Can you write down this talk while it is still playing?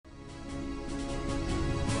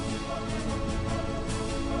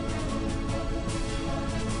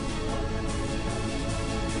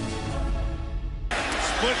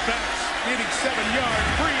Cutbacks needing 7 yards.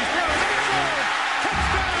 Brees throws end zone.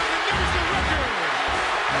 Touchdown, and there's the record.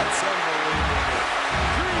 That's unbelievable.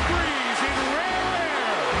 Drew Brees in rare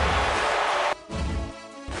air.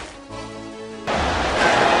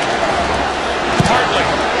 Hartley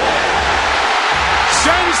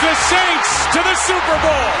sends the Saints to the Super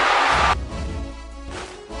Bowl.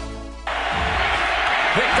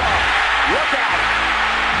 Picked off. Look out.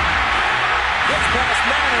 Gets past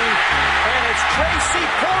Manning, and it's Tracy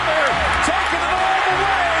Porter taking it all the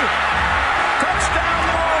way. Touchdown,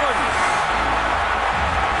 New Orleans.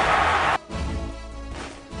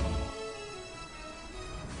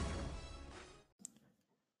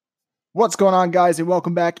 What's going on, guys, and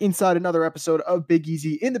welcome back inside another episode of Big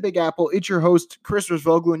Easy in the Big Apple. It's your host, Chris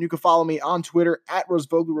Rosvoglu, and you can follow me on Twitter at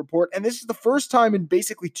Rosvoglu Report. And this is the first time in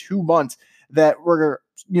basically 2 months that we're,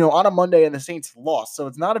 on a Monday and the Saints lost. So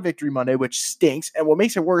it's not a victory Monday, which stinks. And what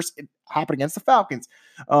makes it worse, it happened against the Falcons.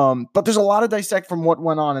 But there's a lot of dissect from what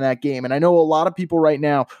went on in that game. And I know a lot of people right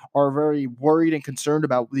now are very worried and concerned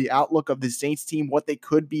about the outlook of the Saints team, what they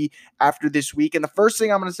could be after this week. And the first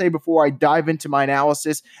thing I'm going to say before I dive into my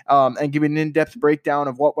analysis and give an in-depth breakdown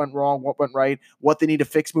of what went wrong, what went right, what they need to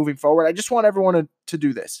fix moving forward, I just want everyone to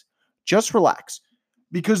do this. Just relax.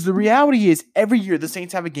 Because the reality is every year the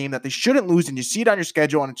Saints have a game that they shouldn't lose, and you see it on your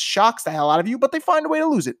schedule, and it shocks the hell out of you, but they find a way to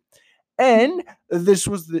lose it. And this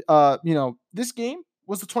was this game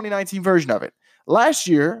was the 2019 version of it. Last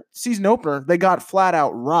year, season opener, they got flat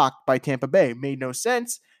out rocked by Tampa Bay. Made no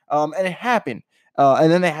sense, and it happened.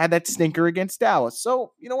 And then they had that stinker against Dallas.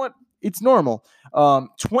 So, you know what? It's normal.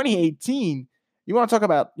 2018, you want to talk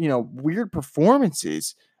about, weird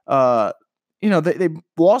performances. They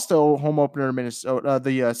lost a home opener to Minnesota,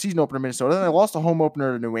 the season opener to Minnesota. Then they lost a home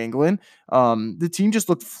opener to New England. The team just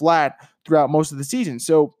looked flat throughout most of the season.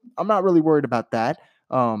 So I'm not really worried about that.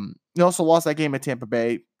 They also lost that game at Tampa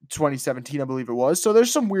Bay, 2017, I believe it was. So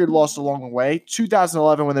there's some weird losses along the way.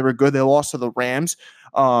 2011, when they were good, they lost to the Rams.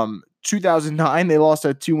 2009, they lost to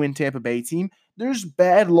a 2-win Tampa Bay team. There's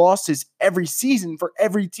bad losses every season for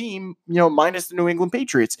every team, minus the New England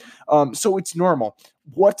Patriots. So it's normal.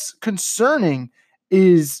 What's concerning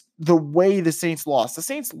is the way the Saints lost. The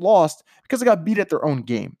Saints lost because they got beat at their own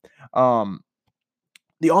game.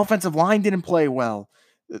 The offensive line didn't play well.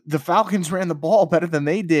 The Falcons ran the ball better than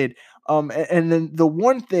they did. And then the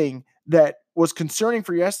one thing that was concerning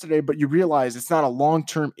for yesterday, but you realize it's not a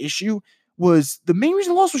long-term issue, was the main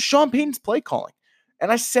reason the loss was Sean Payton's play calling.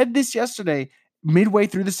 And I said this yesterday, midway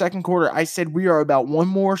through the second quarter. I said we are about one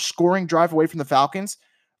more scoring drive away from the Falcons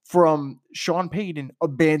from Sean Payton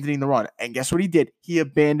abandoning the run. And guess what he did? He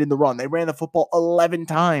abandoned the run. They ran the football 11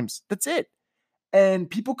 times. That's it. And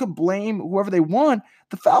people can blame whoever they want.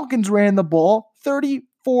 The Falcons ran the ball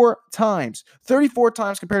 34 times. 34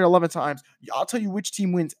 times compared to 11 times. I'll tell you which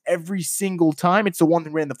team wins every single time. It's the one that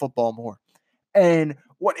ran the football more. And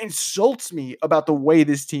what insults me about the way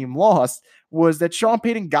this team lost was that Sean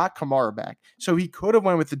Payton got Kamara back. So he could have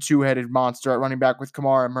went with the two-headed monster at running back with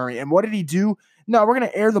Kamara and Murray. And what did he do? No, we're going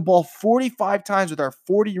to air the ball 45 times with our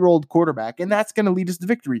 40-year-old quarterback, and that's going to lead us to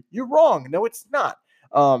victory. You're wrong. No, it's not.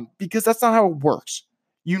 Because that's not how it works.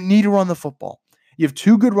 You need to run the football. You have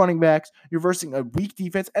two good running backs. You're versing a weak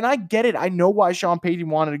defense. And I get it. I know why Sean Payton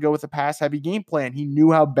wanted to go with a pass-heavy game plan. He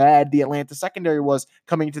knew how bad the Atlanta secondary was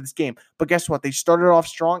coming into this game. But guess what? They started off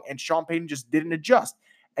strong, and Sean Payton just didn't adjust.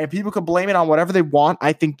 And people can blame it on whatever they want.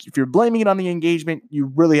 I think if you're blaming it on the engagement,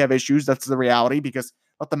 you really have issues. That's the reality, because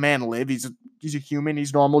let the man live. He's a human.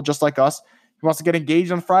 He's normal, just like us. He wants to get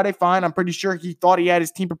engaged on Friday, fine. I'm pretty sure he thought he had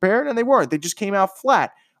his team prepared, and they weren't. They just came out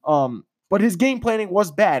flat. But his game planning was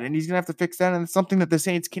bad, and he's going to have to fix that, and it's something that the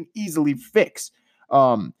Saints can easily fix.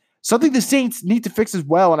 Something the Saints need to fix as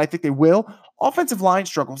well, and I think they will. Offensive line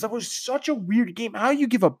struggles. That was such a weird game. How you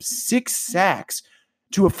give up 6 sacks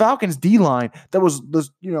to a Falcons D-line that was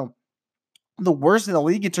the worst in the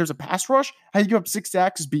league in terms of pass rush? How you give up 6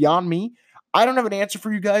 sacks is beyond me. I don't have an answer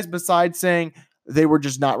for you guys besides saying they were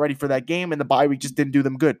just not ready for that game, and the bye week just didn't do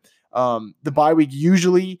them good. The bye week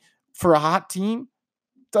usually, for a hot team,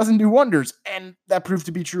 doesn't do wonders, and that proved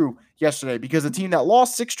to be true yesterday, because the team that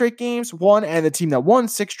lost 6 straight games won, and the team that won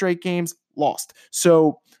 6 straight games lost.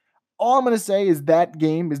 So all I'm going to say is that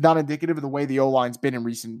game is not indicative of the way the O-line's been in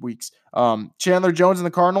recent weeks. Chandler Jones and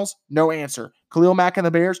the Cardinals, no answer. Khalil Mack and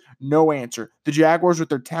the Bears, no answer. The Jaguars with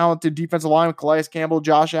their talented defensive line with Calais Campbell,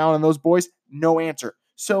 Josh Allen, and those boys, no answer.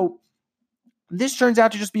 So this turns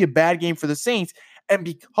out to just be a bad game for the Saints, and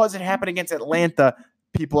because it happened against Atlanta,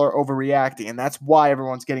 people are overreacting, and that's why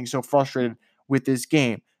everyone's getting so frustrated with this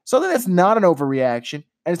game. Something that's not an overreaction,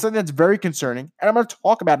 and it's something that's very concerning, and I'm going to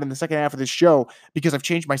talk about it in the second half of this show because I've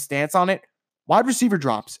changed my stance on it. wide receiver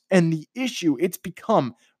drops. And the issue it's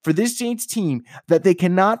become for this Saints team that they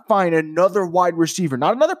cannot find another wide receiver,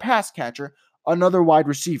 not another pass catcher, another wide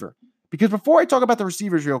receiver. Because before I talk about the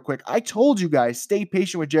receivers real quick, I told you guys, stay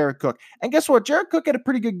patient with Jared Cook. And guess what? Jared Cook had a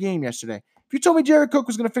pretty good game yesterday. If you told me Jared Cook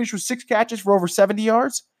was going to finish with 6 catches for over 70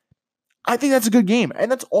 yards, I think that's a good game. And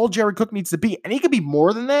that's all Jared Cook needs to be. And he could be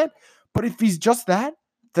more than that. But if he's just that,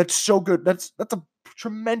 that's so good. That's a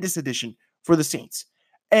tremendous addition for the Saints.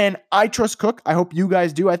 And I trust Cook. I hope you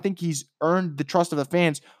guys do. I think he's earned the trust of the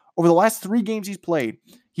fans. Over the last 3 games he's played,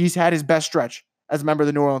 he's had his best stretch as a member of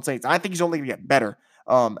the New Orleans Saints. I think he's only going to get better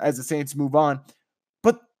as the Saints move on.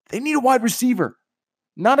 But they need a wide receiver,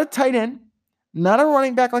 not a tight end, not a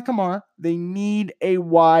running back like Kamara. They need a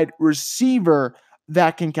wide receiver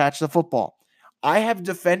that can catch the football. I have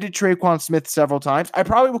defended Tre'Quan Smith several times. I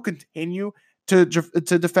probably will continue to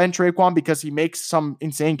defend Tre'Quan because he makes some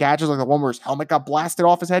insane catches like the one where his helmet got blasted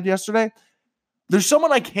off his head yesterday. There's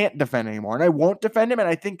someone I can't defend anymore, and I won't defend him. And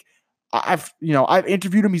I think I've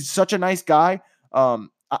interviewed him. He's such a nice guy.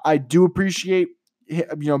 I do appreciate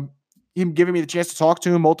him giving me the chance to talk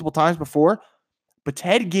to him multiple times before. But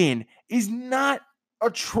Ted Ginn is not a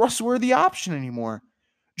trustworthy option anymore.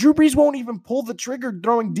 Drew Brees won't even pull the trigger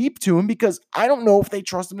throwing deep to him because I don't know if they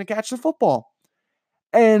trust him to catch the football.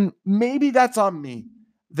 And maybe that's on me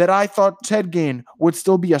that I thought Ted Ginn would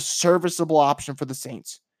still be a serviceable option for the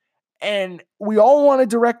Saints. And we all want to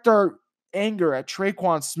direct our anger at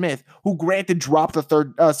Tre'Quan Smith, who granted dropped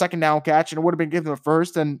the second down catch and it would have been given a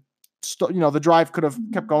first. And, the drive could have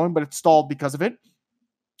kept going, but it stalled because of it.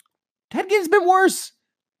 Ted Ginn's been worse.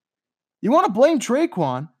 You want to blame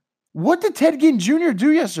Tre'Quan? What did Ted Ginn Jr.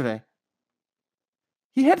 do yesterday?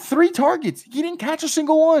 He had 3 targets. He didn't catch a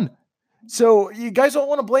single one. So you guys don't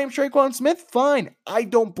want to blame Tre'Quan Smith? Fine. I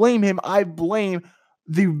don't blame him. I blame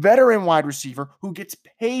the veteran wide receiver who gets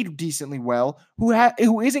paid decently well,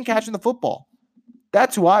 who isn't catching the football.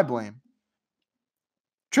 That's who I blame.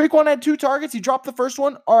 Tre'Quan had 2 targets. He dropped the first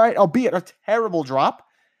one. All right, albeit a terrible drop.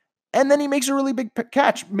 And then he makes a really big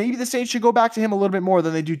catch. Maybe the Saints should go back to him a little bit more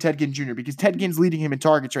than they do Ted Ginn Jr. because Ted Ginn's leading him in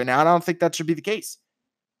targets right now. And I don't think that should be the case.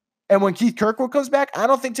 And when Keith Kirkwood comes back, I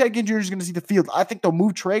don't think Ted Ginn Jr. is going to see the field. I think they'll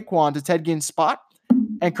move Tre'Quan to Ted Ginn's spot,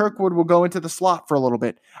 and Kirkwood will go into the slot for a little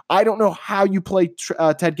bit. I don't know how you play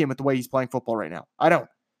Ted Ginn with the way he's playing football right now. I don't.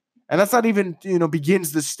 And that's not even,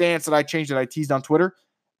 begins the stance that I changed that I teased on Twitter.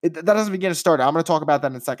 That doesn't begin to start. I'm going to talk about that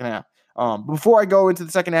in the second half. Before I go into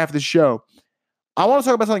the second half of the show, I want to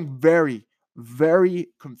talk about something very, very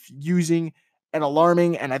confusing and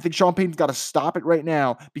alarming, and I think Sean Payton's got to stop it right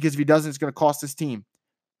now because if he doesn't, it's going to cost his team.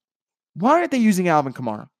 Why aren't they using Alvin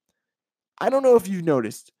Kamara? I don't know if you've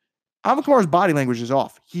noticed. Alvin Kamara's body language is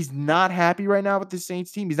off. He's not happy right now with the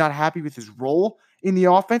Saints team. He's not happy with his role in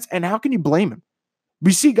the offense, and how can you blame him?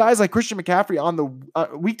 We see guys like Christian McCaffrey on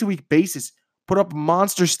the week-to-week basis put up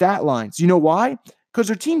monster stat lines. You know why? Because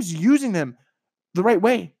their team's using them the right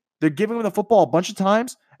way. They're giving them the football a bunch of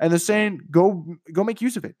times, and they're saying, go make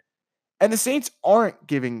use of it. And the Saints aren't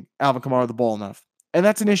giving Alvin Kamara the ball enough, and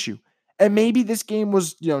that's an issue. And maybe this game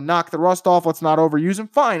was, knock the rust off. Let's not overuse him.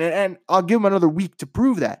 Fine, and I'll give him another week to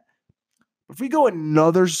prove that. If we go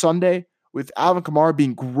another Sunday with Alvin Kamara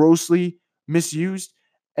being grossly misused,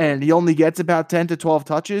 and he only gets about 10 to 12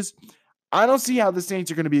 touches, I don't see how the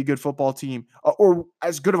Saints are going to be a good football team or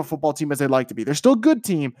as good of a football team as they'd like to be. They're still a good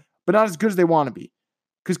team, but not as good as they want to be.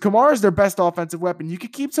 Because Kamara is their best offensive weapon. You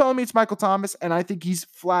could keep telling me it's Michael Thomas, and I think he's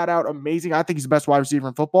flat out amazing. I think he's the best wide receiver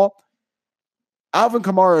in football. Alvin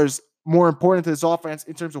Kamara is more important to this offense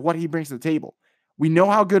in terms of what he brings to the table. We know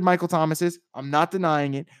how good Michael Thomas is. I'm not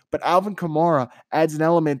denying it. But Alvin Kamara adds an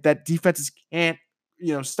element that defenses can't,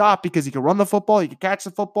 stop because he can run the football, he can catch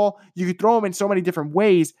the football. You can throw him in so many different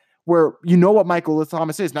ways where you know what Michael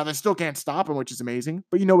Thomas is. Now, they still can't stop him, which is amazing,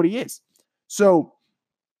 but you know what he is. So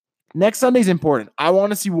next Sunday's important. I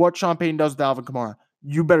want to see what Sean Payton does with Alvin Kamara.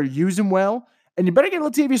 You better use him well, and you better get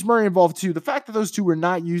Latavius Murray involved too. The fact that those two were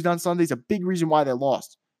not used on Sunday is a big reason why they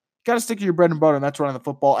lost. Got to stick to your bread and butter, and that's running the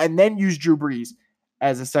football, and then use Drew Brees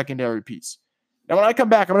as a secondary piece. Now, when I come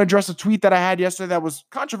back, I'm going to address a tweet that I had yesterday that was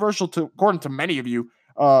controversial according to many of you.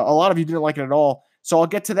 A lot of you didn't like it at all. So I'll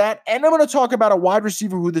get to that. And I'm going to talk about a wide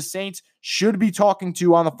receiver who the Saints should be talking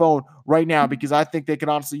to on the phone right now because I think they can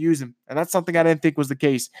honestly use him. And that's something I didn't think was the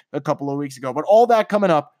case a couple of weeks ago. But all that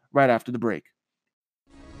coming up right after the break.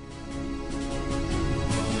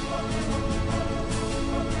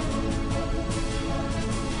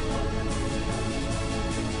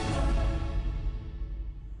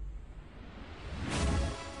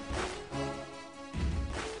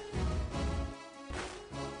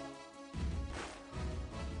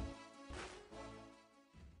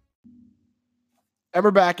 And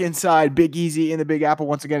we're back inside Big Easy in the Big Apple.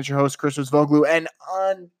 Once again, it's your host, Chris Voglu. And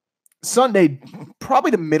on Sunday,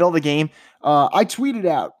 probably the middle of the game, I tweeted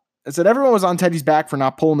out. I said everyone was on Teddy's back for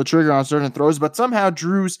not pulling the trigger on certain throws, but somehow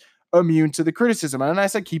Drew's immune to the criticism. And I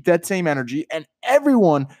said, keep that same energy. And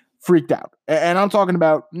everyone freaked out. And I'm talking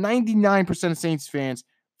about 99% of Saints fans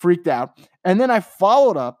freaked out. And then I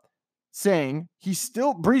followed up saying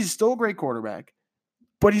Brees is still a great quarterback,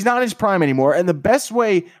 but he's not in his prime anymore. And the best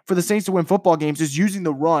way for the Saints to win football games is using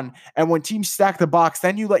the run. And when teams stack the box,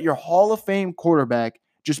 then you let your Hall of Fame quarterback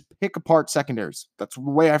just pick apart secondaries. That's the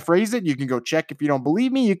way I phrased it. You can go check if you don't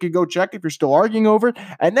believe me. You can go check if you're still arguing over it.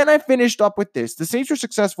 And then I finished up with this. The Saints were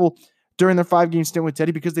successful during their 5-game stint with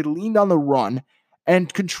Teddy because they leaned on the run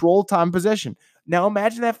and controlled time possession. Now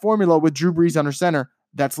imagine that formula with Drew Brees under center.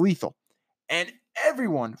 That's lethal. And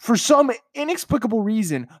everyone, for some inexplicable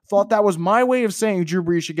reason, thought that was my way of saying Drew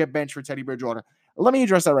Brees should get benched for Teddy Bridgewater. Let me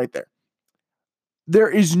address that right there. There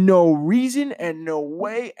is no reason and no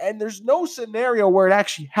way, and there's no scenario where it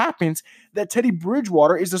actually happens that Teddy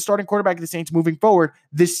Bridgewater is the starting quarterback of the Saints moving forward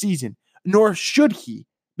this season, nor should he,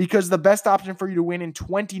 because the best option for you to win in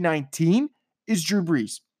 2019 is Drew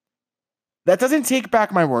Brees. That doesn't take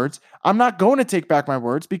back my words. I'm not going to take back my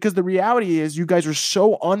words because the reality is you guys are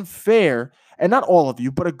so unfair, and not all of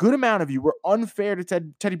you, but a good amount of you were unfair to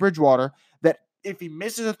Teddy Bridgewater that if he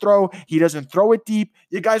misses a throw, he doesn't throw it deep.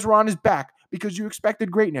 You guys were on his back because you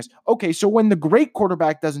expected greatness. Okay, so when the great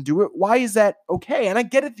quarterback doesn't do it, why is that okay? And I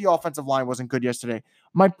get it, the offensive line wasn't good yesterday.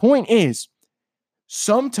 My point is,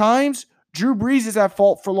 sometimes Drew Brees is at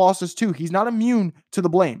fault for losses too. He's not immune to the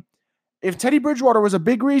blame. If Teddy Bridgewater was a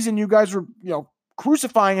big reason you guys were,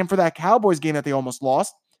 crucifying him for that Cowboys game that they almost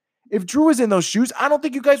lost, if Drew was in those shoes, I don't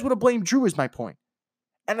think you guys would have blamed Drew, is my point.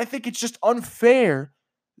 And I think it's just unfair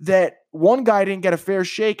that one guy didn't get a fair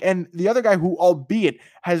shake and the other guy, who albeit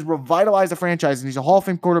has revitalized the franchise and he's a Hall of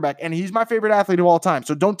Fame quarterback and he's my favorite athlete of all time.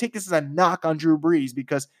 So don't take this as a knock on Drew Brees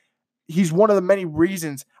because he's one of the many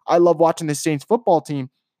reasons I love watching the Saints football team.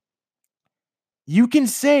 You can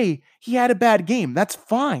say he had a bad game. That's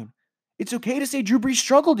fine. It's okay to say Drew Brees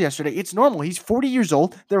struggled yesterday. It's normal. He's 40 years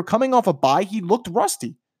old. They were coming off a bye. He looked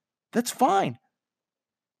rusty. That's fine.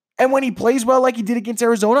 And when he plays well like he did against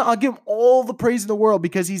Arizona, I'll give him all the praise in the world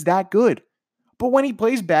because he's that good. But when he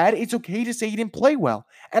plays bad, it's okay to say he didn't play well.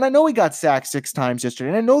 And I know he got sacked 6 times yesterday.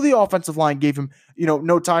 And I know the offensive line gave him,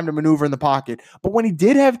 no time to maneuver in the pocket. But when he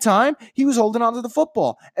did have time, he was holding on to the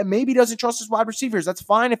football. And maybe he doesn't trust his wide receivers. That's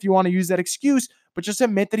fine if you want to use that excuse, but just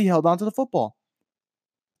admit that he held on to the football.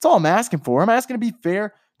 That's all I'm asking for. I'm asking to be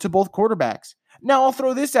fair to both quarterbacks. Now I'll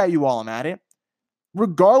throw this at you while I'm at it.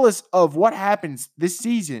 Regardless of what happens this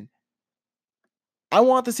season, I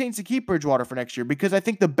want the Saints to keep Bridgewater for next year because I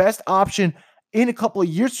think the best option in a couple of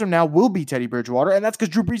years from now will be Teddy Bridgewater, and that's because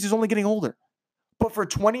Drew Brees is only getting older. But for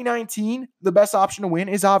 2019, the best option to win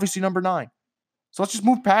is obviously number 9. So let's just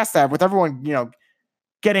move past that with everyone,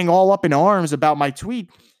 getting all up in arms about my tweet.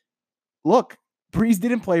 Look, Brees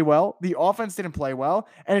didn't play well. The offense didn't play well.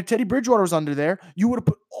 And if Teddy Bridgewater was under there, you would have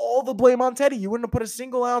put all the blame on Teddy. You wouldn't have put a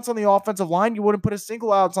single ounce on the offensive line. You wouldn't put a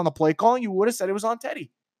single ounce on the play calling. You would have said it was on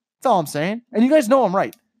Teddy. That's all I'm saying. And you guys know I'm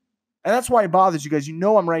right. And that's why it bothers you guys. You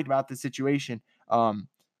know I'm right about this situation. But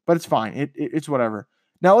it's fine. It's whatever.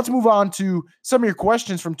 Now let's move on to some of your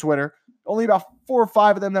questions from Twitter. Only about 4 or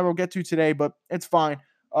 5 of them that we'll get to today, but it's fine.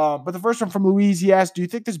 But the first one from Louise, he asked, do you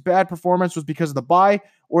think this bad performance was because of the bye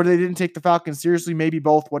or they didn't take the Falcons seriously? Maybe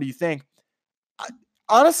both. What do you think?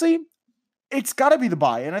 Honestly, it's got to be the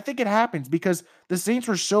bye. And I think it happens because the Saints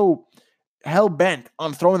were so hell-bent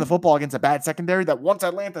on throwing the football against a bad secondary that once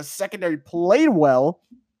Atlanta's secondary played well,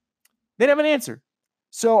 they didn't have an answer.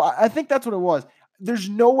 So I think that's what it was. There's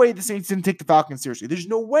no way the Saints didn't take the Falcons seriously. There's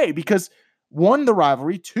no way because 1, the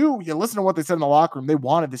rivalry. 2, you listen to what they said in the locker room. They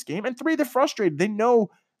wanted this game. And 3, they're frustrated. They know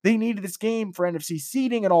they needed this game for NFC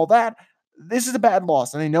seeding and all that. This is a bad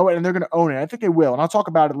loss, and they know it, and they're going to own it. I think they will, and I'll talk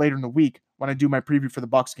about it later in the week when I do my preview for the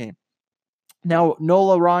Bucs game. Now,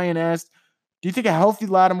 Nola Ryan asked, do you think a healthy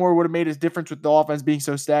Lattimore would have made a difference with the offense being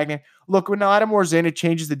so stagnant? Look, when Lattimore's in, it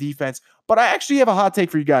changes the defense. But I actually have a hot take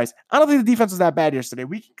for you guys. I don't think the defense was that bad yesterday.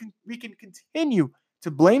 We can continue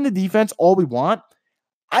to blame the defense all we want.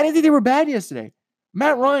 I didn't think they were bad yesterday.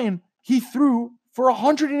 Matt Ryan, he threw for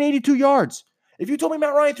 182 yards. If you told me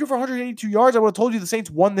Matt Ryan threw for 182 yards, I would have told you the Saints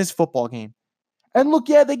won this football game. And look,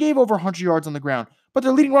 yeah, they gave over 100 yards on the ground, but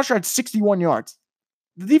their leading rusher had 61 yards.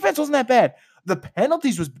 The defense wasn't that bad. The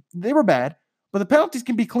penalties they were bad, but the penalties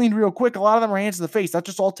can be cleaned real quick. A lot of them are hands to the face. That's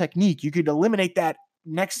just all technique. You could eliminate that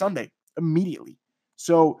next Sunday immediately.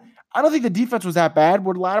 So I don't think the defense was that bad.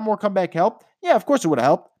 Would Lattimore come back help? Yeah, of course it would have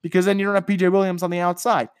helped because then you don't have PJ Williams on the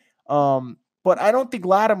outside. But I don't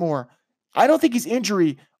think his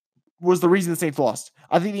injury was the reason the Saints lost.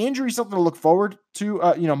 I think the injury is something to look forward to,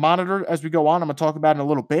 monitor as we go on. I'm going to talk about it in a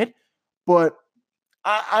little bit. But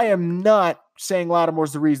I am not saying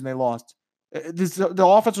Lattimore's the reason they lost. The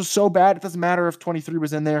offense was so bad, it doesn't matter if 23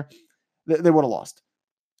 was in there. They would have lost.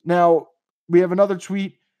 Now, we have another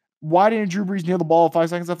tweet. Why didn't Drew Brees kneel the ball with 5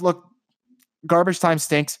 seconds left? Look, garbage time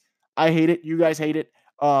stinks. I hate it. You guys hate it.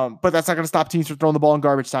 But that's not going to stop teams from throwing the ball in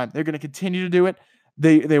garbage time. They're going to continue to do it.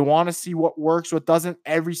 They want to see what works, what doesn't.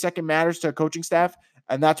 Every second matters to a coaching staff.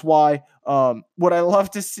 And that's why what I'd love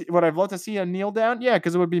to see a kneel down. Yeah,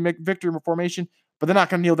 because it would be victory formation. But they're not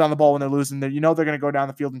going to kneel down the ball when they're losing. They're going to go down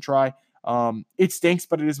the field and try. It stinks,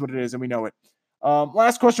 but it is what it is, and we know it.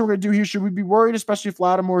 Last question we're going to do here. Should we be worried, especially if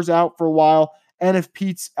Lattimore's out for a while and if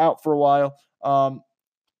Pete's out for a while?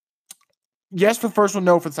 Yes for the first one,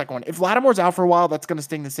 no for the second one. If Lattimore's out for a while, that's going to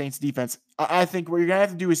sting the Saints defense. I think what you're going to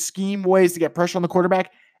have to do is scheme ways to get pressure on the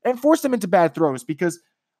quarterback and force them into bad throws, because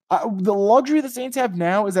the luxury the Saints have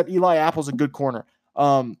now is that Eli Apple's a good corner.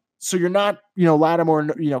 So you're not, Lattimore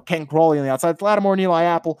and, Ken Crawley on the outside. It's Lattimore and Eli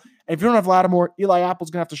Apple. And if you don't have Lattimore, Eli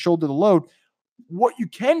Apple's going to have to shoulder the load. What you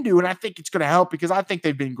can do, and I think it's going to help because I think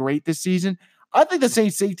they've been great this season. I think the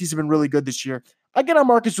Saints safeties have been really good this year. I get on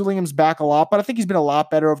Marcus Williams back a lot, but I think he's been a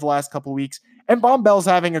lot better over the last couple of weeks. And Von Bell's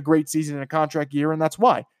having a great season in a contract year, and that's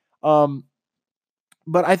why.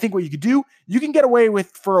 But I think what you could do, you can get away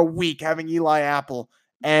with for a week having Eli Apple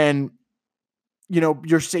and,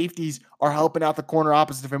 your safeties are helping out the corner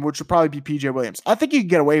opposite of him, which would probably be PJ Williams. I think you can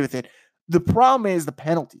get away with it. The problem is the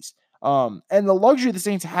penalties. And the luxury the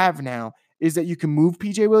Saints have now is that you can move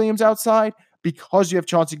PJ Williams outside because you have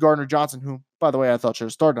Chauncey Gardner-Johnson, who, by the way, I thought should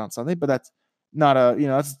have started on Sunday, but that's not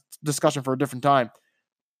that's a discussion for a different time.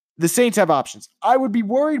 The Saints have options. I would be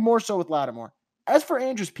worried more so with Lattimore. As for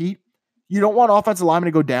Andrus Peat, you don't want offensive linemen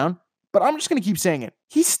to go down, but I'm just going to keep saying it.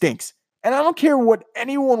 He stinks. And I don't care what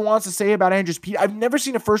anyone wants to say about Andrus Peat. I've never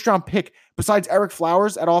seen a first-round pick besides Eric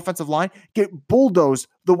Flowers at offensive line get bulldozed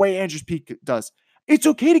the way Andrus Peat does. It's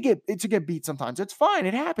okay to get beat sometimes. It's fine.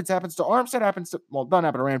 It happens. It happens to Armstead. Doesn't happen to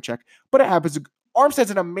Ramczyk, but it happens.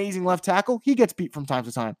 Armstead's an amazing left tackle. He gets beat from time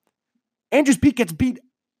to time. Andrus Peat gets beat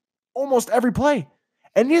almost every play.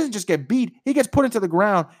 And he doesn't just get beat. He gets put into the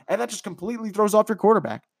ground, and that just completely throws off your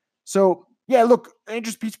quarterback. So, yeah, look,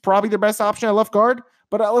 Andrus Peat's probably their best option at left guard,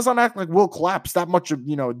 but let's not act like Will Clapp's that much of,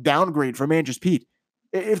 downgrade from Andrus Peat.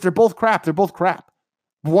 If they're both crap, they're both crap.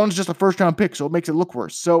 One's just a first-round pick, so it makes it look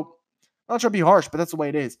worse. So, I'm not trying to be harsh, but that's the way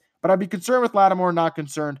it is. But I'd be concerned with Lattimore, not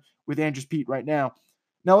concerned with Andrus Peat right now.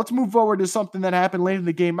 Now, let's move forward to something that happened late in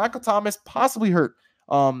the game. Michael Thomas possibly hurt.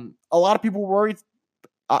 A lot of people were worried.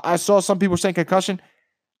 I saw some people saying concussion.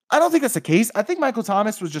 I don't think that's the case. I think Michael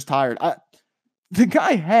Thomas was just tired. The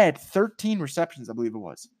guy had 13 receptions, I believe it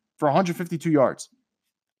was, for 152 yards.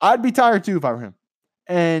 I'd be tired too if I were him.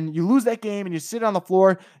 And you lose that game and you sit on the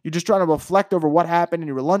floor. You're just trying to reflect over what happened and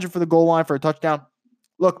you were lunging for the goal line for a touchdown.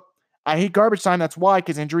 Look, I hate garbage time. That's why,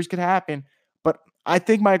 because injuries could happen. But I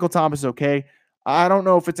think Michael Thomas is okay. I don't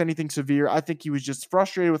know if it's anything severe. I think he was just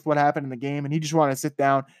frustrated with what happened in the game and he just wanted to sit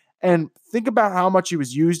down and think about how much he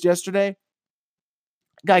was used yesterday.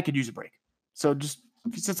 Guy could use a break. So just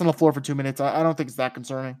if he sits on the floor for 2 minutes, I don't think it's that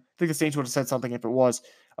concerning. I think the Saints would have said something if it was.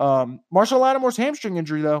 Marshall Lattimore's hamstring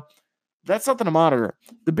injury, though, that's something to monitor.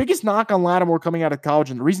 The biggest knock on Lattimore coming out of college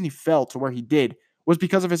and the reason he fell to where he did was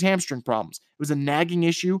because of his hamstring problems. It was a nagging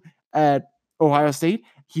issue at Ohio State.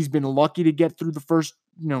 He's been lucky to get through the first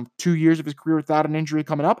 2 years of his career without an injury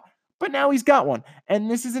coming up, but now he's got one. And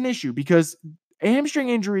this is an issue because hamstring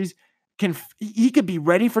injuries he could be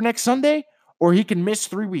ready for next Sunday or he can miss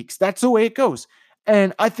 3 weeks. That's the way it goes.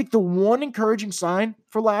 And I think the one encouraging sign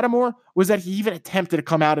for Lattimore was that he even attempted to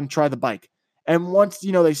come out and try the bike. And once,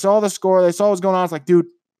 they saw the score, they saw what was going on, it's like, dude,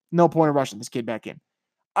 no point in rushing this kid back in.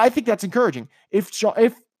 I think that's encouraging. If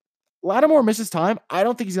Lattimore misses time, I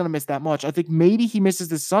don't think he's going to miss that much. I think maybe he misses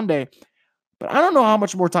this Sunday, but I don't know how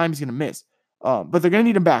much more time he's going to miss. But they're going to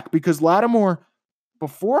need him back because Lattimore,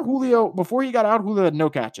 before he got out, Julio had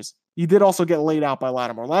no catches. He did also get laid out by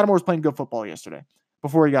Lattimore. Lattimore was playing good football yesterday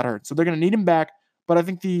before he got hurt. So they're going to need him back. But I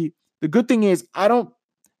think the good thing is I've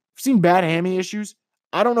seen bad hammy issues.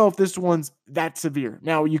 I don't know if this one's that severe.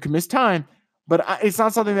 Now, you can miss time, but it's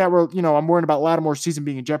not something that I'm worried about Lattimore's season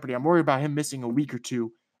being in jeopardy. I'm worried about him missing a week or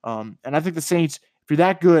two. And I think the Saints, if you're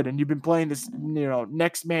that good and you've been playing this,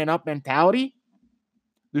 next man up mentality,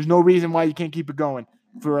 there's no reason why you can't keep it going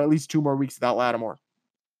for at least 2 more weeks without Lattimore.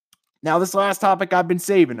 Now, this last topic I've been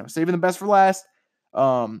saving. I'm saving the best for last.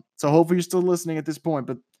 So hopefully you're still listening at this point.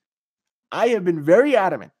 But I have been very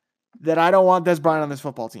adamant that I don't want Des Bryant on this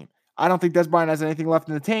football team. I don't think Dez Bryant has anything left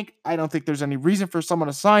in the tank. I don't think there's any reason for someone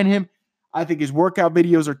to sign him. I think his workout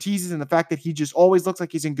videos are teases, and the fact that he just always looks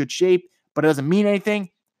like he's in good shape, but it doesn't mean anything.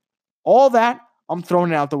 All that, I'm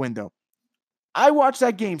throwing it out the window. I watched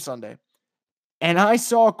that game Sunday, and I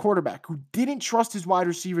saw a quarterback who didn't trust his wide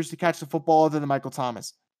receivers to catch the football other than Michael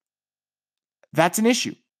Thomas. That's an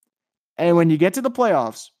issue. And when you get to the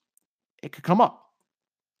playoffs, it could come up.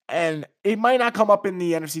 And it might not come up in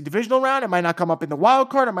the NFC divisional round. It might not come up in the wild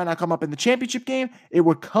card. It might not come up in the championship game. It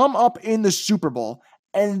would come up in the Super Bowl.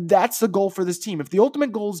 And that's the goal for this team. If the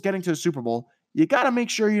ultimate goal is getting to the Super Bowl, you got to make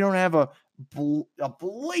sure you don't have a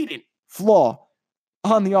blatant flaw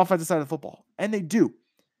on the offensive side of the football. And they do.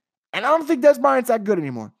 And I don't think Dez Bryant's that good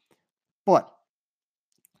anymore. But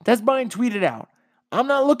Dez Bryant tweeted out, I'm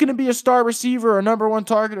not looking to be a star receiver or a number one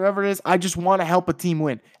target, whatever it is. I just want to help a team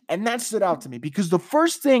win. And that stood out to me because the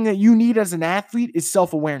first thing that you need as an athlete is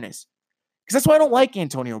self-awareness. Because that's why I don't like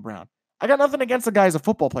Antonio Brown. I got nothing against the guy as a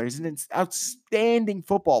football player. He's an outstanding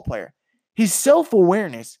football player. His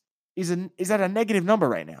self-awareness is at a negative number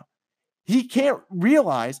right now. He can't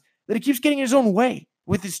realize that he keeps getting in his own way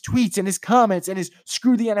with his tweets and his comments and his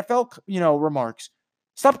screw the NFL, remarks.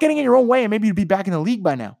 Stop getting in your own way and maybe you'd be back in the league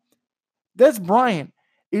by now. Dez Bryant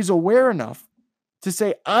is aware enough to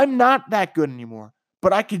say, I'm not that good anymore,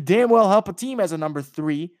 but I could damn well help a team as a number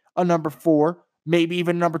 3, a number 4, maybe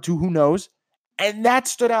even number 2, who knows? And that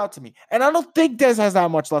stood out to me. And I don't think Dez has that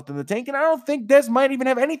much left in the tank, and I don't think Dez might even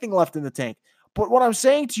have anything left in the tank. But what I'm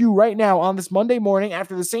saying to you right now on this Monday morning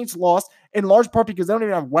after the Saints lost, in large part because they don't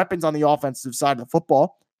even have weapons on the offensive side of the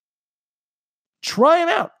football, try him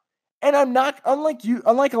out. And I'm not,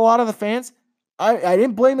 unlike a lot of the fans, I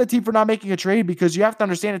didn't blame the team for not making a trade because you have to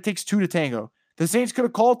understand it takes 2 to tango. The Saints could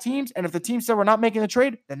have called teams, and if the team said we're not making the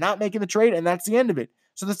trade, they're not making the trade, and that's the end of it.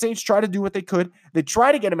 So the Saints try to do what they could. They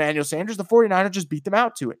try to get Emmanuel Sanders. The 49ers just beat them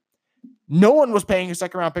out to it. No one was paying a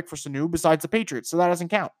second-round pick for Sanu besides the Patriots, so that doesn't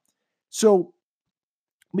count. So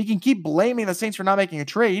we can keep blaming the Saints for not making a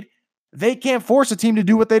trade. They can't force a team to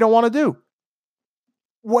do what they don't want to do.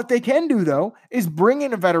 What they can do, though, is bring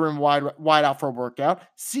in a veteran wide out for a workout,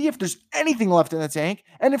 see if there's anything left in the tank,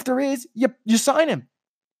 and if there is, you sign him.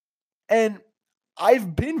 And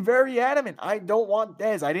I've been very adamant. I don't want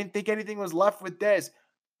Dez. I didn't think anything was left with Dez.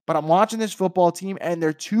 But I'm watching this football team, and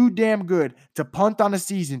they're too damn good to punt on a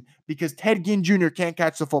season because Ted Ginn Jr. can't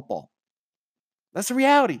catch the football. That's the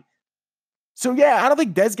reality. So, yeah, I don't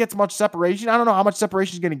think Dez gets much separation. I don't know how much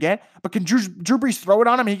separation he's going to get. But can Drew Brees throw it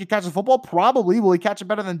on him and he can catch the football? Probably. Will he catch it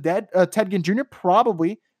better than Ted Ginn Jr.?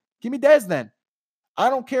 Probably. Give me Dez then. I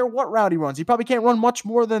don't care what route he runs. He probably can't run much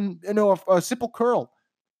more than a simple curl.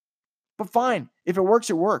 But fine. If it works,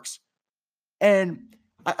 it works. And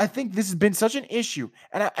I think this has been such an issue.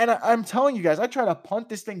 And I'm telling you guys, I try to punt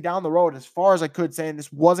this thing down the road as far as I could, saying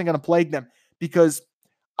this wasn't going to plague them because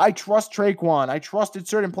I trust Traquan. I trusted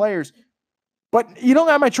certain players. But you don't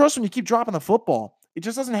have my trust when you keep dropping the football. It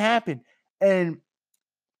just doesn't happen. And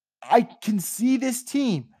I can see this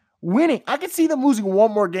team winning. I can see them losing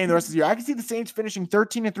one more game the rest of the year. I can see the Saints finishing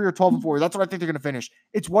 13-3 or 12-4. That's what I think they're going to finish.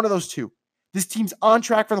 It's one of those two. This team's on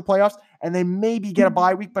track for the playoffs, and they maybe get a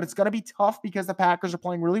bye week, but it's going to be tough because the Packers are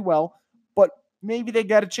playing really well. But maybe they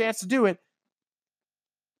get a chance to do it.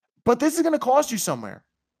 But this is going to cost you somewhere.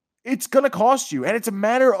 It's going to cost you, and it's a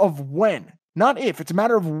matter of when. Not if. It's a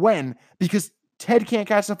matter of when, because Ted can't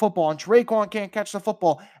catch the football, and Traquan can't catch the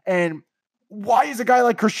football. And why is a guy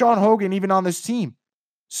like Krishan Hogan even on this team?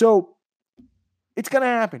 So it's going to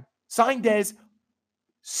happen. Sign Dez,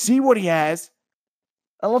 see what he has,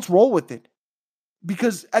 and let's roll with it.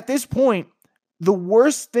 Because at this point, the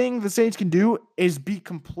worst thing the Saints can do is be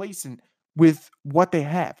complacent with what they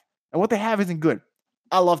have. And what they have isn't good.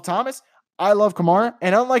 I love Thomas. I love Kamara.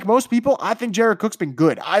 And unlike most people, I think Jared Cook's been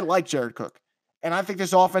good. I like Jared Cook. And I think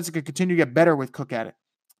this offense can continue to get better with Cook at it.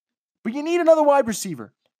 But you need another wide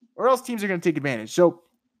receiver, or else teams are going to take advantage. So,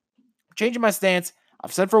 changing my stance.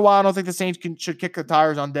 I've said for a while, I don't think the Saints should kick the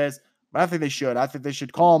tires on Dez, but I think they should. I think they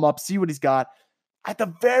should call him up, see what he's got. At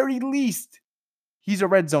the very least, he's a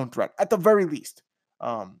red zone threat. At the very least.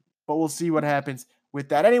 But we'll see what happens with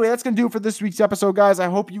that. Anyway, that's going to do it for this week's episode, guys. I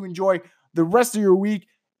hope you enjoy the rest of your week.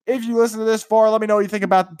 If you listen to this far, let me know what you think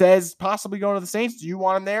about Dez possibly going to the Saints. Do you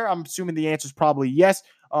want him there? I'm assuming the answer is probably yes.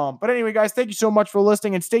 But anyway, guys, thank you so much for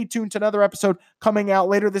listening, and stay tuned to another episode coming out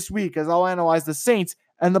later this week as I'll analyze the Saints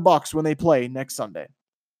and the Bucs when they play next Sunday.